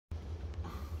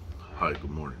Hi,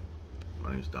 good morning.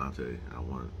 My name's Dante, and I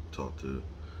want to talk to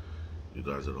you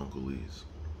guys at Uncle Lee's.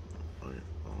 All right,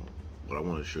 what I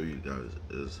want to show you guys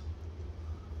is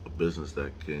a business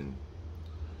that can,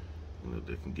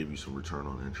 that can give you some return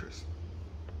on interest.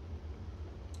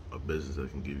 A business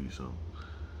that can give you some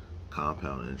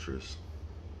compound interest,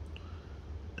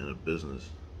 and a business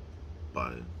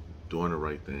by doing the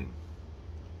right thing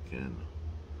can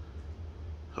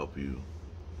help you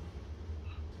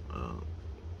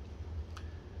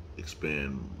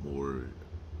expand more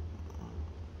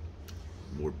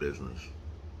business,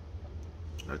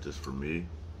 not just for me,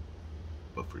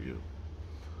 but for you.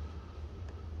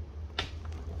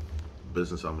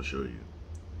 Business I'm gonna show you,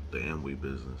 the Amway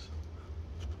business,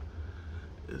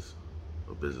 is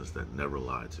a business that never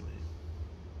lied to me.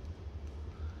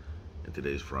 And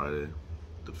today's Friday,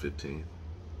 the 15th,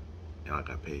 and I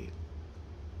got paid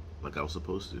like I was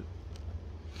supposed to.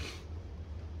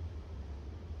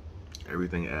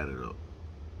 Everything added up.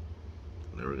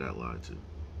 Never got lied to.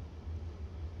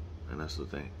 And that's the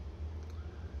thing.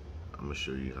 I'm gonna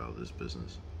show you how this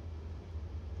business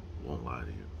won't lie to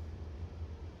you.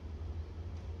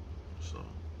 So,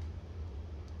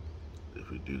 if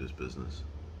we do this business,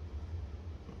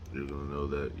 you're gonna know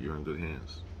that you're in good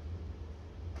hands.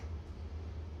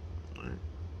 All right?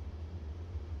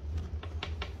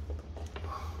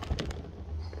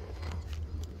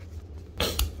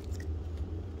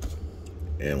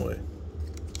 Amway.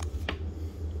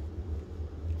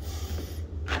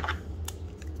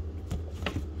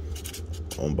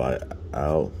 Owned by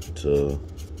Alticor.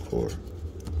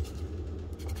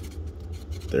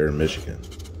 They're in Michigan.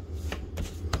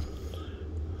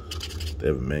 They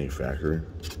have a manufacturer.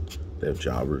 They have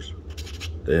jobbers.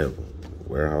 They have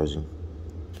warehousing.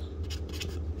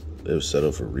 They have set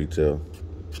up for retail.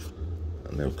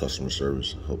 And they have customer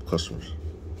service. Help customers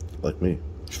like me.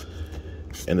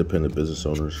 Independent business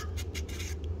owners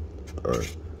or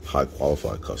high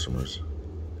qualified customers.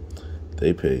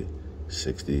 They pay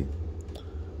 $60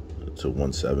 to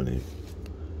 $170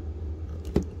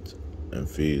 in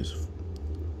fees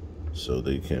so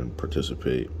they can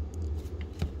participate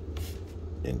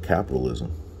in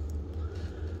capitalism.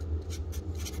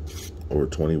 Over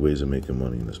 20 ways of making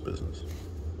money in this business.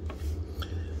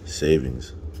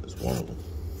 Savings is one of them.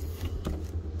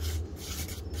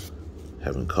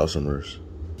 Having customers,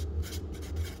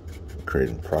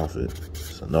 creating profit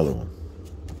is another one.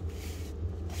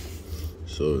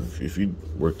 So if you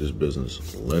work this business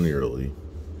linearly,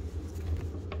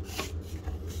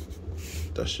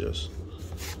 that's just,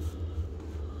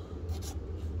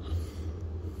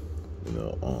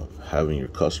 having your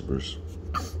customers.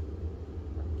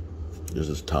 This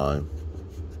is time,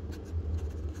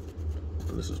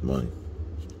 and this is money.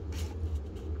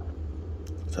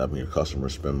 It's having your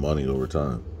customers spend money over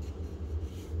time.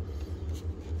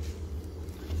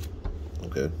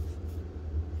 Okay?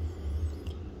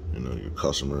 Your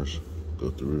customers go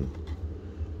through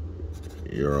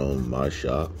your own My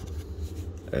Shop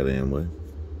at Amway,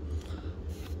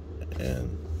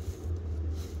 and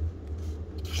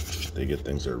they get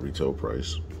things at retail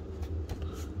price.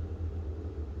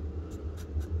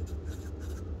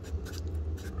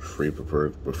 Free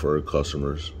preferred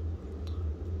customers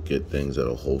get things at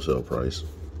a wholesale price.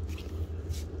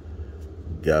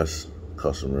 Guest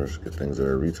customers get things at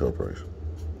a retail price.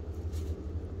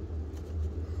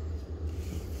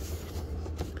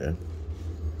 Okay.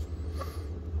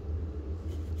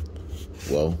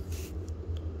 Well,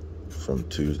 from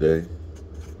Tuesday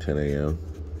 10 a.m.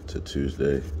 to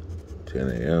Tuesday 10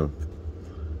 a.m.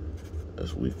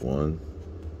 that's week 1.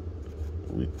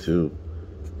 Week 2,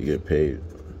 you get paid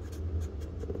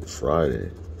Friday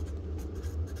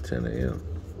 10 a.m.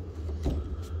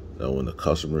 Now when the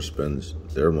customer spends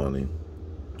their money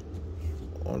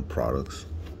on products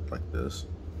like this,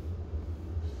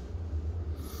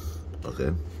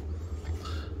 okay,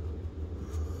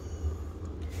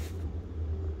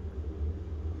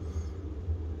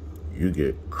 you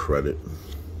get credit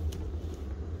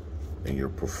in your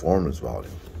performance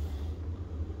volume.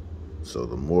 So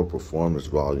the more performance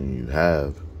volume you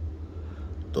have,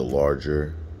 the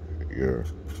larger your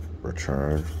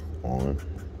return on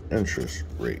interest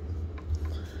rate.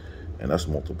 And that's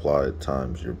multiplied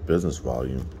times your business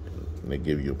volume, and they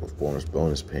give you a performance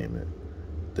bonus payment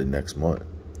the next month.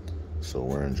 So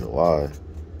we're in July,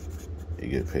 you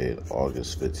get paid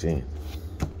August 15th.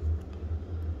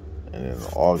 And then in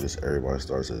August, everybody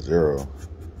starts at 0.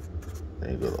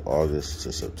 Then you go to August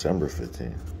to September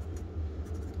 15th.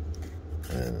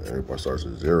 And everybody starts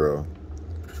at 0.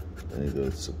 Then you go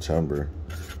to September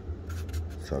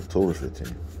to October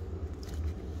 15th.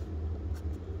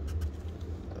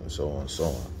 And so on and so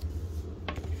on.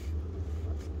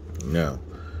 Now,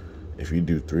 if you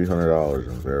do $300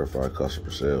 in verified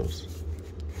customer sales,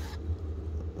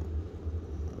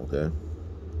 okay,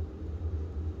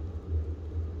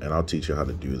 and I'll teach you how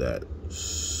to do that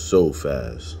so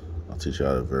fast. I'll teach you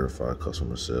how to verify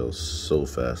customer sales so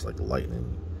fast, like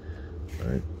lightning,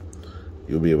 right?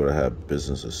 You'll be able to have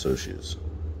business associates,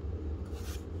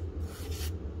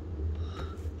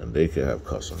 and they can have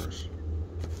customers.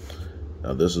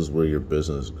 Now, this is where your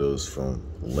business goes from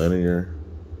linear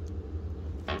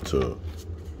to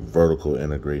vertical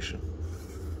integration.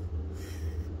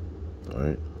 All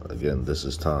right. Again, this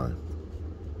is time.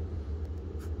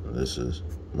 And this is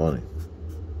money.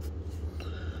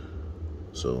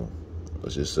 So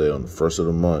let's just say on the first of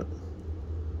the month,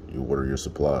 you order your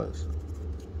supplies.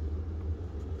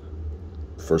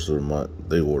 First of the month,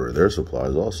 they order their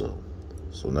supplies also.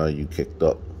 So now you kicked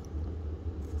up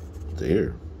to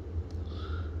here.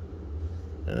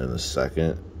 And then the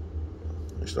second,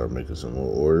 you start making some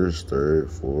more orders.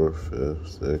 Third, fourth, fifth,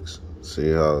 sixth.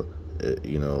 See how it,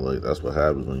 like that's what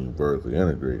happens when you vertically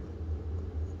integrate.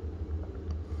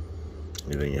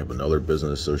 And then you have another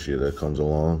business associate that comes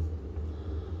along.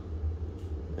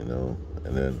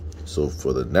 And then so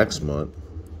for the next month,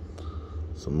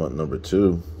 so month number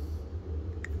 2,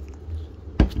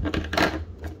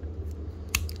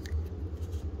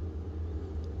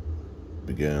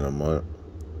 beginning of month,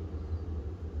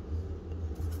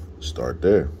 start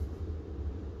there.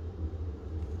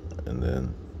 And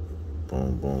then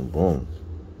boom, boom, boom.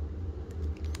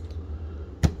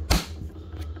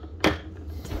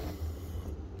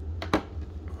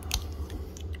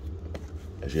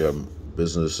 If you have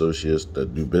business associates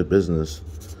that do business,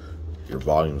 your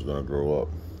volume is going to grow up.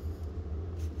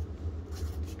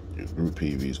 Your group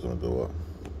PV is going to go up.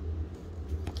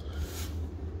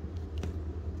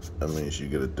 That means you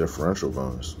get a differential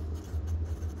bonus.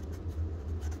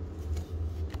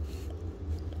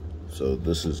 So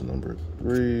this is number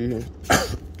 3.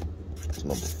 It's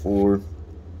number 4.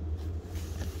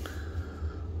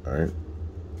 All right.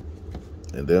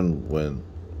 And then when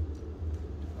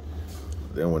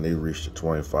they reach the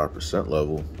 25%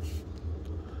 level,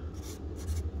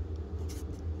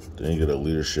 then you get a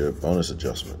leadership bonus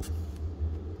adjustment.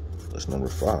 That's number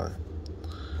 5.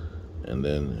 And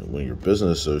then when your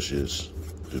business associates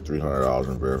do $300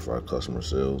 in verified customer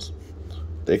sales,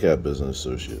 they can have business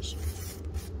associates.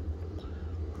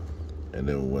 And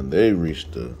then when they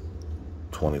reach the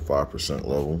 25%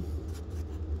 level,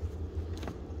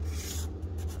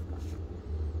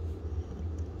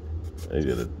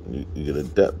 you get a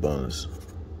debt bonus.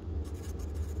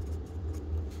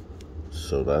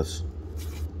 So that's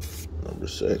number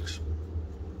 6.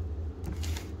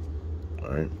 All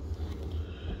right.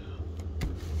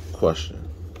 Question: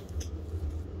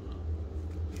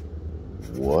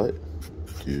 what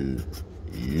do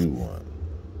you want?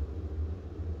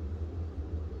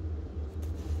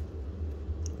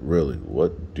 Really,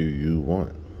 what do you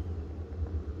want?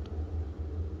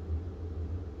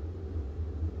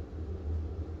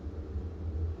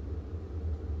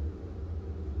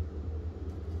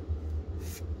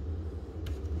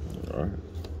 All right.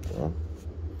 Well,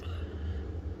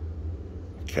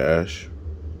 cash.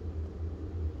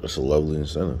 That's a lovely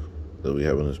incentive that we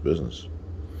have in this business.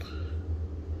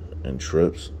 And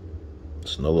trips,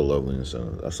 it's another lovely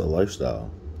incentive. That's a lifestyle.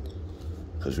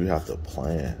 Because you have to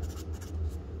plan.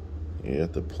 You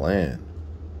have to plan.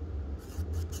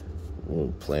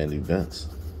 Planned events.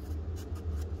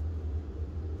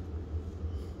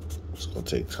 It's going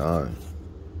to take time.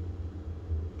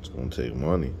 It's going to take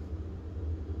money.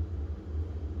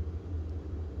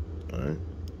 All right?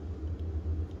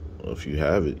 Well, if you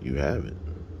have it, you have it.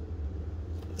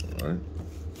 All right?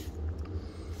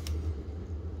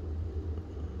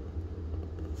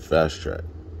 Fast track.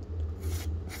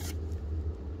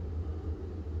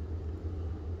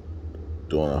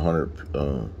 Doing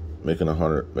 100, making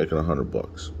 100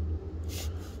 bucks.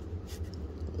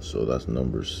 So that's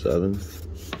number 7.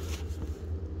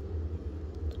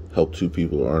 Help 2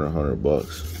 people earn 100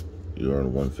 bucks. You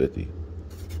earn 150.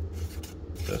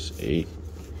 That's 8.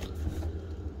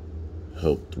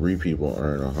 Help 3 people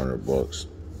earn 100 bucks.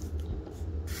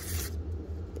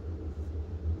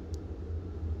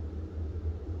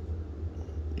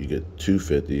 You get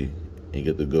 250 and you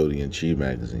get the Goldie and Chi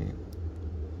magazine.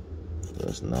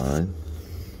 That's 9.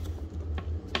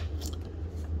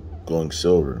 Going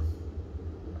silver.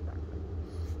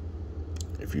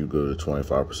 If you go to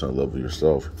 25% level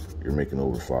yourself, you're making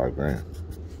over $5,000.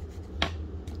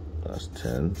 That's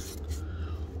 10.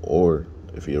 Or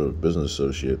if you have a business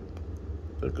associate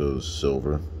that goes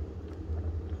silver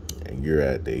and you're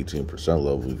at the 18%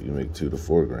 level, you make $2,000 to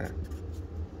 $4,000.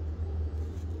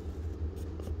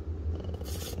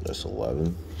 That's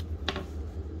 11.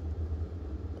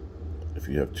 If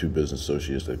you have 2 business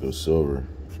associates that go silver,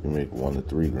 you make 1 to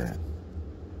 3 grand.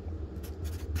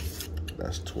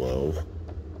 That's 12.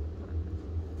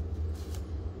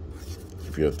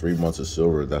 If you have 3 months of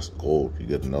silver, that's gold. You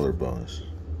get another bonus.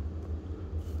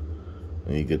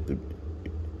 And you get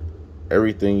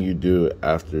everything you do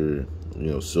after,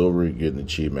 silver, you get in the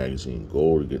Achieve magazine.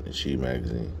 Gold, you get in the Achieve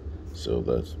magazine. So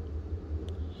that's,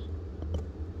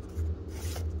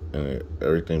 and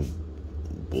everything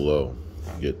below,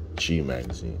 you get Achieve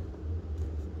magazine.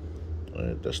 All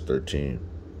right, that's 13.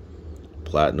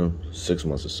 Platinum, 6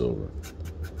 months of silver.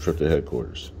 Trip to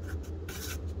headquarters.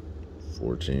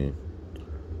 14.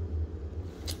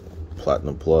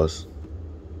 Platinum Plus,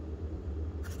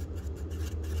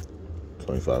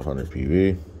 2500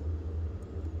 PV.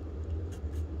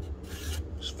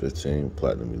 It's 15.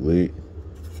 Platinum Elite.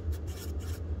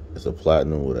 It's a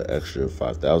platinum with an extra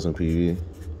 5000 PV.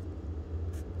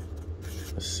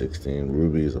 It's 16.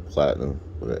 Ruby is a platinum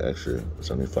with an extra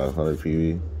 7500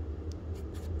 PV.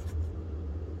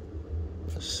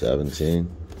 17.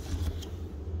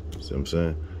 See what I'm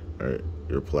saying? All right,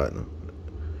 you're platinum.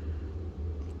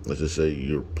 Let's just say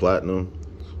you're platinum.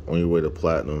 On your way to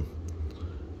platinum,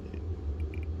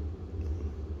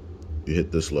 you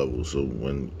hit this level. So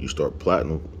when you start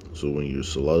platinum, so when you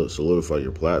solidify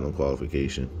your platinum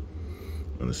qualification,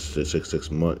 in the 6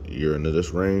 month you're into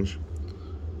this range,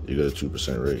 you get a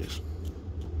 2% raise.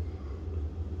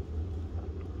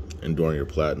 And during your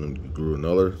platinum, you grew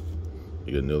another,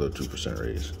 you get another 2%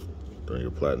 raise. During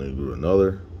your platinum, you grew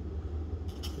another,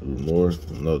 you grew more,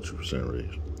 another 2%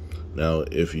 raise. Now,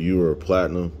 if you were a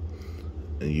platinum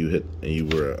and you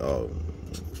were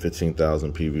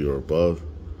 15,000 PV or above,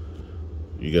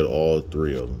 you get all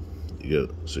 3 of them. You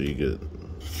get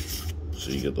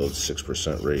those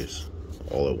 6% raise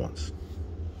all at once.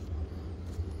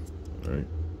 All right.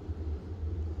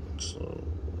 So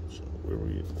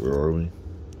where are we?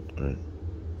 All right.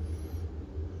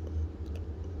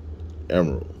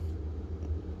 Emerald.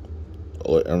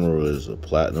 Emerald is a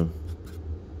platinum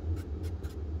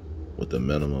with a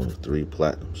minimum of 3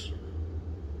 platinums.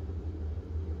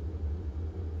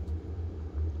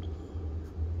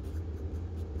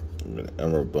 An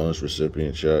Emerald bonus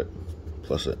recipient check,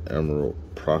 plus an Emerald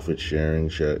profit sharing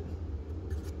check.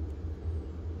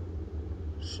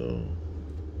 So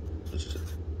this is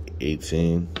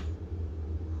 18.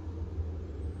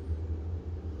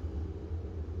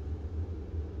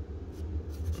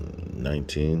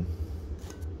 $19.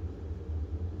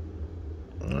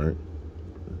 All right.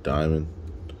 Diamond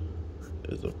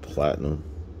is a platinum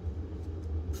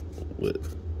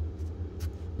with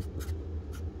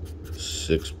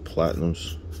 6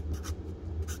 platinums.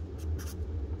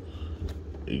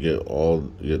 You get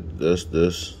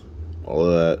this, all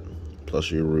of that, plus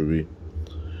your ruby,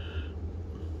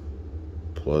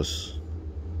 plus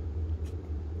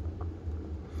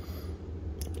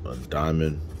a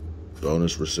diamond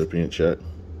bonus recipient check.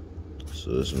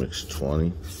 So this makes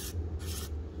 20.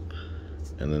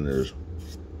 And then there's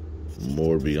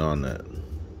more beyond that.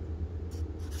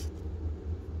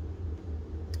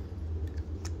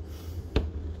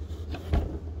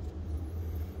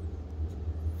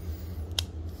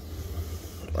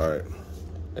 All right,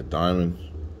 at diamond,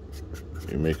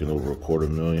 you're making over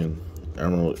 $250,000.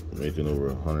 Emerald, making over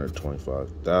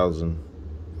 125,000.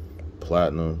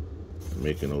 Platinum,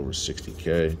 making over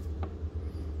 60K.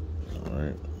 All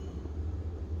right.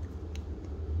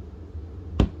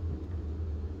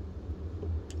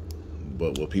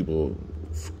 But what people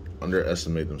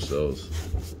underestimate themselves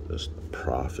is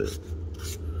profit.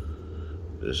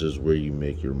 This is where you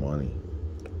make your money.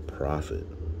 Profit.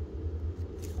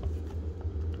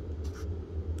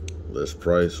 List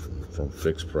price from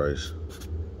fixed price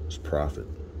is profit.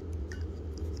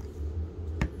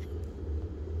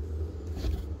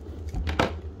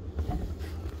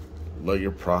 Let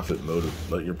your profit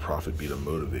be the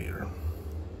motivator.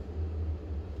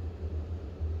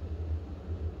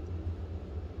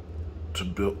 To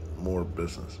build more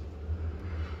business.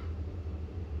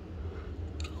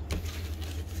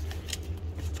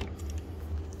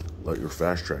 Let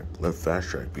fast track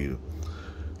be.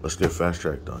 Let's get fast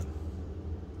track done.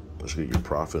 Let's get your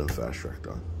profit and fast track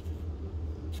done.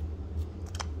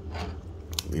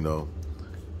 You know,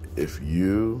 if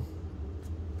you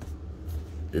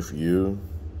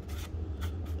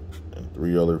and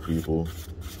 3 other people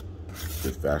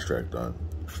get fast track done,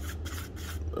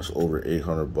 that's over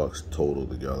 $800 total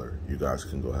together. You guys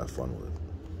can go have fun with it.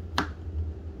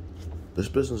 This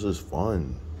business is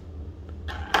fun.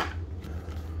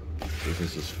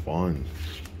 Business is fun.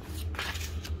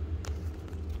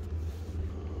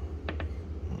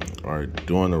 All right,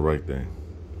 doing the right thing.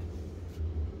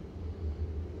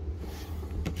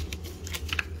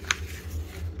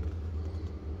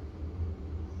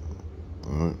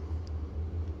 All right.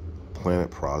 Planet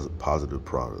Positive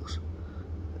Products.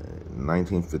 In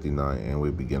 1959,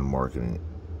 Amway began marketing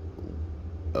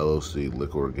LOC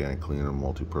Liquid Organic Cleaner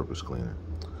Multi-Purpose Cleaner,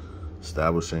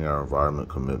 establishing our environmental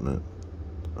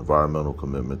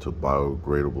commitment to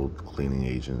biodegradable cleaning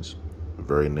agents. The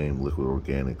very name Liquid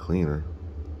Organic Cleaner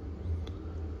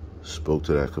spoke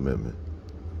to that commitment.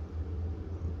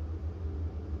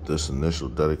 This initial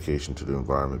dedication to the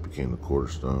environment became the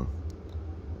cornerstone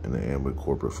in the Amway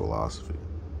corporate philosophy.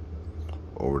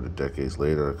 Over the decades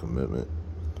later, our commitment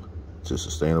to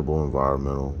sustainable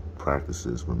environmental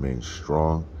practices remains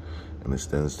strong and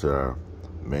extends to our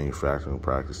manufacturing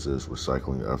practices,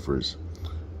 recycling efforts,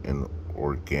 and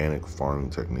organic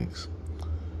farming techniques.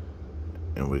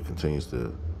 Amway continues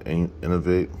to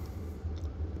innovate,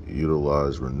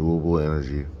 utilize renewable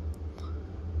energy,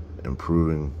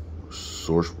 improving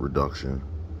source reduction,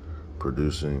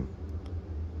 producing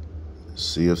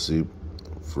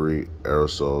CFC-free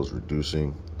aerosols,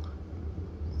 reducing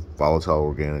volatile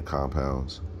organic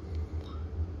compounds,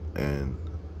 and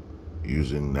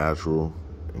using natural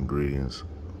ingredients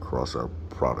across our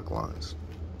product lines.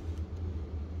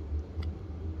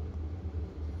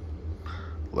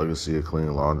 Legacy of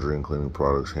cleaning laundry and cleaning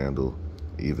products handle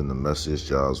even the messiest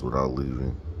jobs without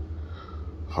leaving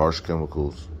harsh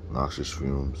chemicals, noxious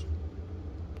fumes,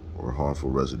 or harmful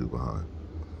residue behind.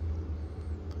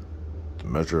 The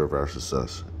measure of our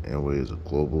success, Amway is a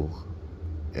global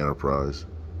enterprise,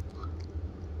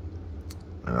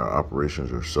 and our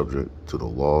operations are subject to the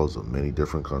laws of many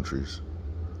different countries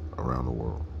around the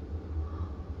world.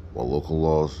 While local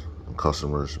laws and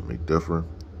customers may differ,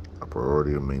 our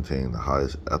priority of maintaining the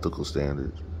highest ethical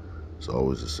standards is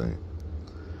always the same.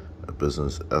 Our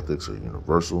business ethics are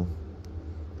universal,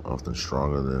 often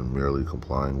stronger than merely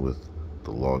complying with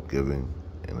the law given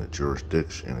in a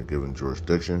given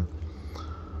jurisdiction.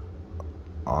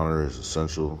 Honor is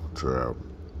essential to our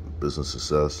business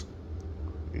success.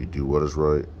 You do what is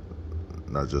right,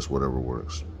 not just whatever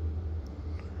works.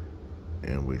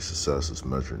 Amway's success is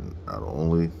measured not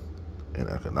only in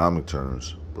economic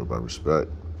terms, but by respect,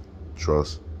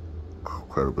 trust,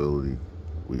 credibility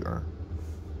we earn.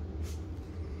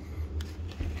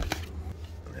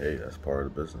 Hey, that's part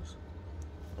of the business.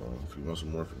 If you want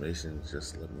some more information,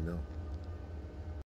 just let me know.